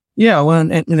 Yeah. Well,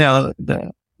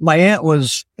 my aunt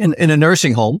was in a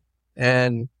nursing home,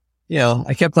 and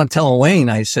I kept on telling Wayne.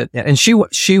 I said, and she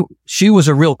was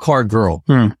a real car girl.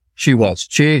 She was.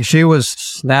 She was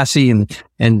snazzy,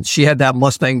 and she had that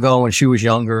Mustang going when she was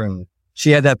younger, and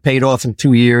she had that paid off in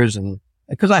 2 years, and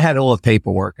because I had all the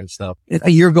paperwork and stuff. A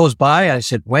year goes by. I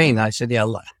said, Wayne, I'd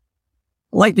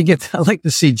like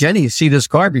to see Jenny see this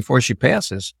car before she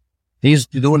passes. He's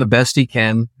doing the best he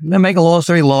can. Then make a long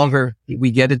story longer.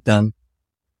 We get it done.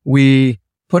 We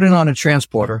put it on a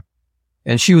transporter,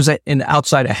 and she was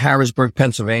outside of Harrisburg,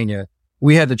 Pennsylvania.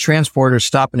 We had the transporter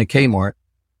stop in a Kmart.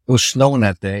 It was snowing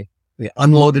that day. We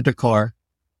unloaded the car.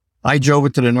 I drove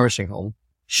it to the nursing home.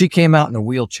 She came out in a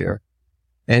wheelchair,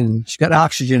 and she got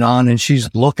oxygen on, and she's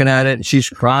looking at it, and she's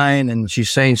crying, and she's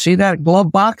saying, see that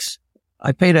glove box?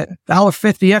 I paid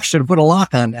 $1.50 extra to put a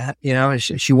lock on that.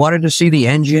 She wanted to see the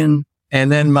engine.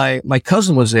 And then my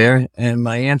cousin was there, and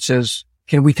my aunt says,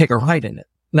 can we take a ride in it?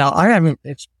 Now, I haven't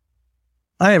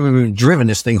even driven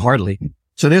this thing hardly.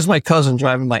 So there's my cousin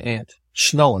driving my aunt,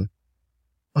 snowing,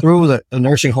 through the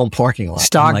nursing home parking lot.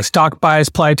 Stock buys,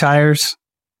 ply tires.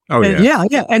 Oh, yeah.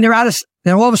 Yeah. And then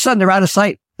all of a sudden they're out of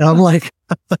sight. And I'm like,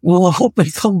 well, I hope they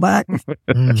come back.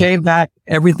 Came back.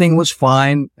 Everything was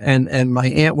fine. And my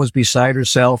aunt was beside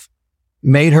herself,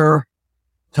 made her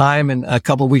time. And a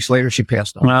couple of weeks later, she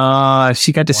passed on.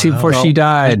 She got to see before she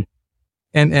died.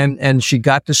 And she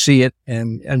got to see it.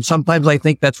 And sometimes I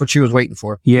think that's what she was waiting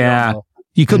for. Yeah.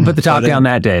 You couldn't put the top down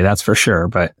that day. That's for sure.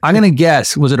 But I'm going to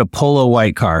guess, was it a Polo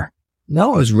white car?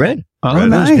 No, it was red. Oh, red.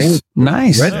 nice.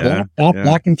 Nice. Red,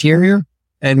 black interior.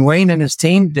 And Wayne and his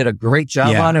team did a great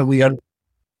job on it.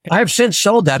 I have since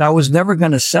sold that. I was never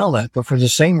going to sell that, but for the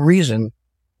same reason,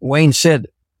 Wayne said,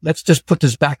 let's just put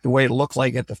this back the way it looked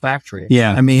like at the factory.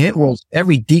 Yeah. I mean,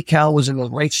 every decal was in the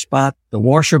right spot. The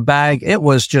washer bag, it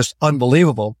was just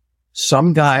unbelievable.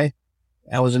 Some guy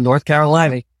that was in North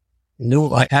Carolina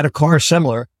knew I had a car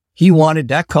similar. He wanted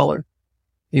that color.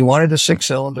 He wanted a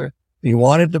 6-cylinder. He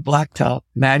wanted the black top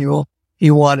manual. He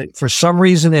wanted, for some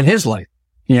reason in his life.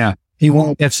 Yeah. He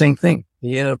wanted that same thing.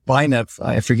 He ended up buying that.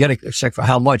 I forget except for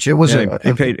how much. It was he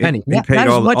paid penny. He paid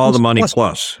all the money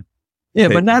plus. Yeah,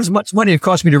 but not as much money it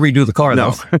cost me to redo the car,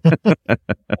 though.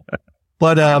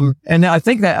 But, and I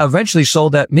think that eventually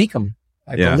sold at Meekum,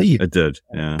 I believe. It did.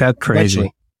 Yeah. That's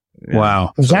crazy. Yeah.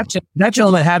 Wow. That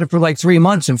gentleman had it for like 3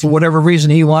 months, and for whatever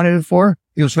reason he wanted it for,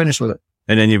 he was finished with it.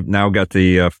 And then you've now got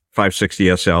the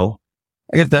 560 SL.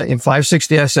 I got the in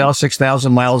 560 SL,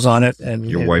 6,000 miles on it. And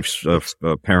your wife's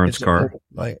parents' car.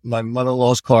 My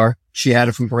mother-in-law's car. She had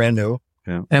it from brand new.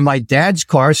 Yeah. And my dad's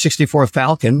car, 64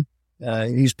 Falcon,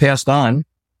 he's passed on.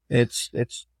 It's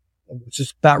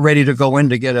just about ready to go in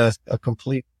to get a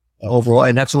complete overall.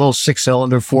 And that's a little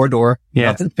 6-cylinder, 4-door.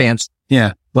 Yeah. Nothing fancy.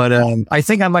 Yeah. But, I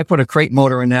think I might put a crate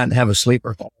motor in that and have a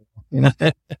sleeper.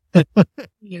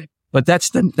 But that's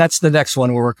the next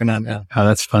one we're working on now. Oh,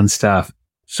 that's fun stuff.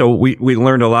 So we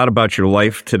learned a lot about your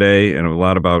life today and a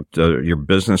lot about your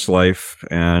business life.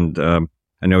 And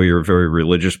I know you're a very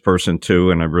religious person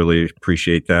too, and I really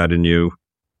appreciate that in you.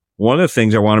 One of the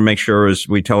things I want to make sure is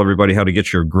we tell everybody how to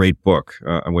get your great book.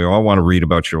 And we all want to read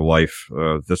about your life.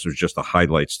 This was just the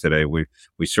highlights today. We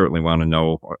certainly want to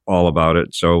know all about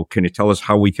it. So can you tell us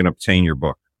how we can obtain your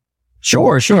book?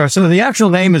 Sure. So the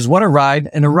actual name is What a Ride,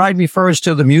 and a ride refers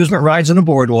to the amusement rides on the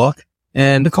boardwalk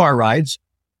and the car rides.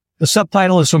 The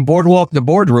subtitle is From Boardwalk to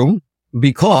Boardroom,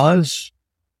 because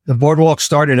the boardwalk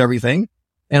started everything.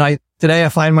 And today I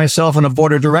find myself on the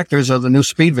board of directors of the new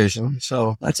Speed Vision.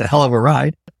 So that's a hell of a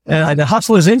ride. And the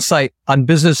Hustler's Insight on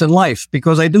Business and Life,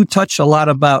 because I do touch a lot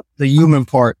about the human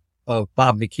part of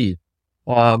Bob McKee.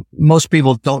 Most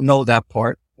people don't know that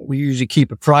part. We usually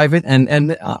keep it private.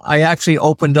 And I actually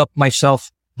opened up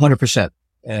myself 100%.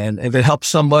 And if it helps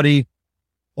somebody,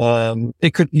 you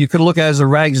could look at it as a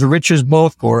rags to riches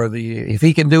book, or if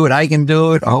he can do it, I can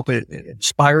do it. I hope it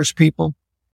inspires people.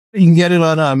 You can get it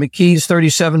on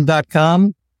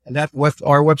McKees37.com, and our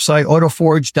website,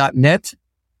 autoforge.net.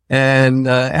 And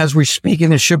as we're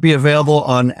speaking, it should be available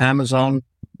on Amazon.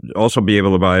 Also be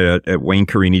able to buy it at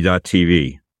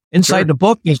WayneCarini.tv. Inside the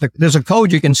book, there's a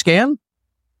code you can scan,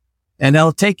 and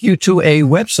that'll take you to a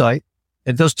website.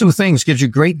 It does two things: gives you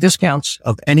great discounts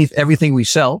of everything we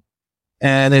sell,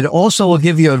 and it also will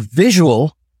give you a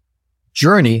visual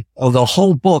journey of the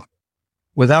whole book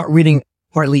without reading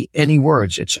hardly any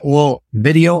words. It's all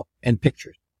video and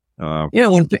pictures.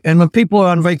 When people are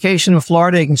on vacation in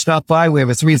Florida, they can stop by. We have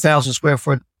a 3,000 square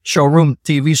foot showroom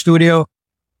TV studio.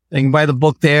 They can buy the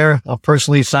book there. I'll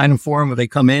personally sign them for them when they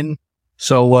come in.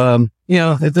 So,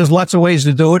 there's lots of ways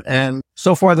to do it. And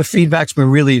so far, the feedback's been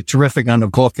really terrific on the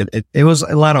book. It was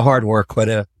a lot of hard work,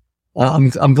 but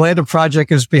I'm glad the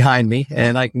project is behind me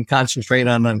and I can concentrate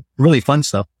on really fun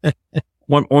stuff.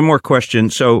 One more question.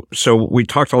 So we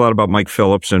talked a lot about Mike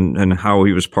Phillips and how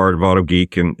he was part of Auto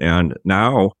Geek, and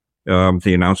now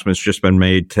the announcement's just been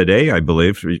made today, I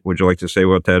believe. Would you like to say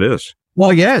what that is?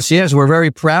 Well, yes. We're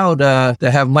very proud to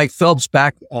have Mike Phillips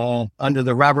back under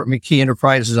the Robert McKee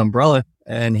Enterprises umbrella,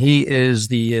 and he is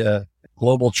the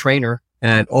global trainer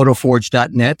at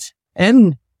autoforge.net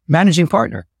and managing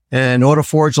partner. And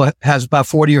AutoForge has about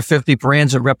 40 or 50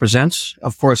 brands it represents.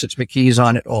 Of course, it's McKee's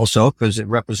on it also, because it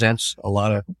represents a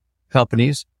lot of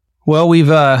companies. Well,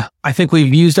 I think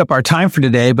we've used up our time for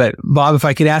today, but Bob, if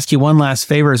I could ask you one last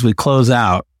favor as we close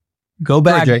out, go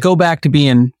back to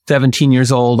being 17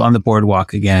 years old on the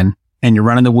boardwalk again, and you're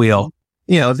running the wheel.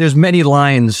 There's many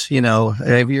lines,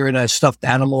 if you're in a stuffed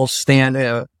animal stand,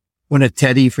 win a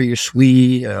teddy for your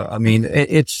sweet.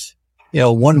 It's,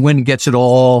 one win gets it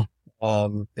all.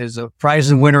 There's a prize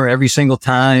and winner every single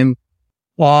time.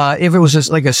 If it was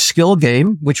just like a skill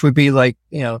game, which would be like,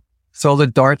 throw the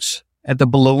darts at the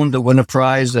balloon to win a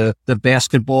prize, the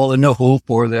basketball in the hoop,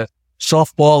 or the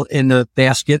softball in the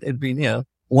basket, it'd be,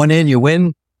 one in, you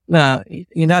win.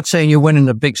 You're not saying you're winning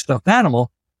the big stuffed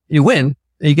animal. You win,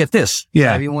 you get this.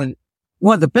 Yeah. If you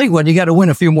want the big one, you got to win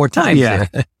a few more times. Yeah.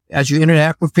 As you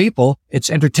interact with people, it's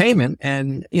entertainment,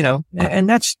 and and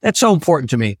that's so important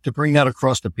to me, to bring that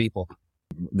across to people.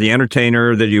 The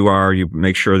entertainer that you are, you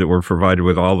make sure that we're provided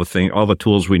with all the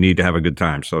tools we need to have a good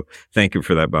time. So thank you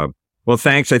for that, Bob. Well,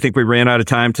 thanks. I think we ran out of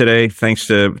time today. Thanks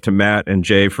to Matt and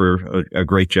Jay for a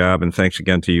great job, and thanks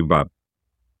again to you, Bob.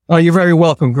 Oh, you're very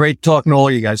welcome. Great talking to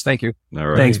all you guys. Thank you. All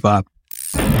right. Thanks, Bob.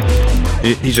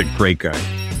 He's a great guy.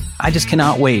 I just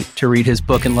cannot wait to read his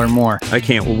book and learn more. I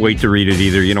can't wait to read it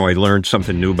either. I learned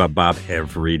something new about Bob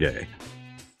every day.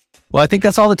 Well, I think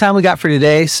that's all the time we got for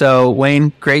today. So,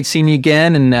 Wayne, great seeing you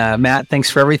again. And Matt,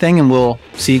 thanks for everything. And we'll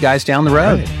see you guys down the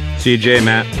road. Right. See you, Jay,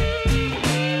 Matt. It's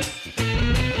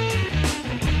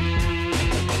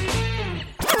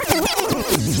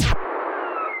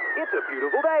a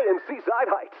beautiful day in Seaside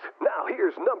Heights. Now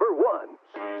here's number one.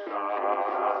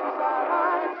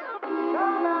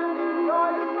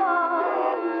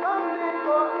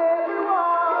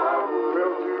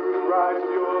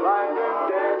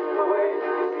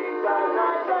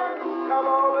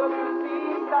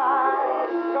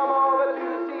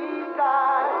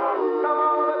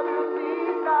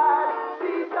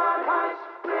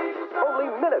 Only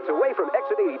minutes away from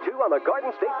exit 82 on the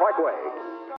Garden State Parkway.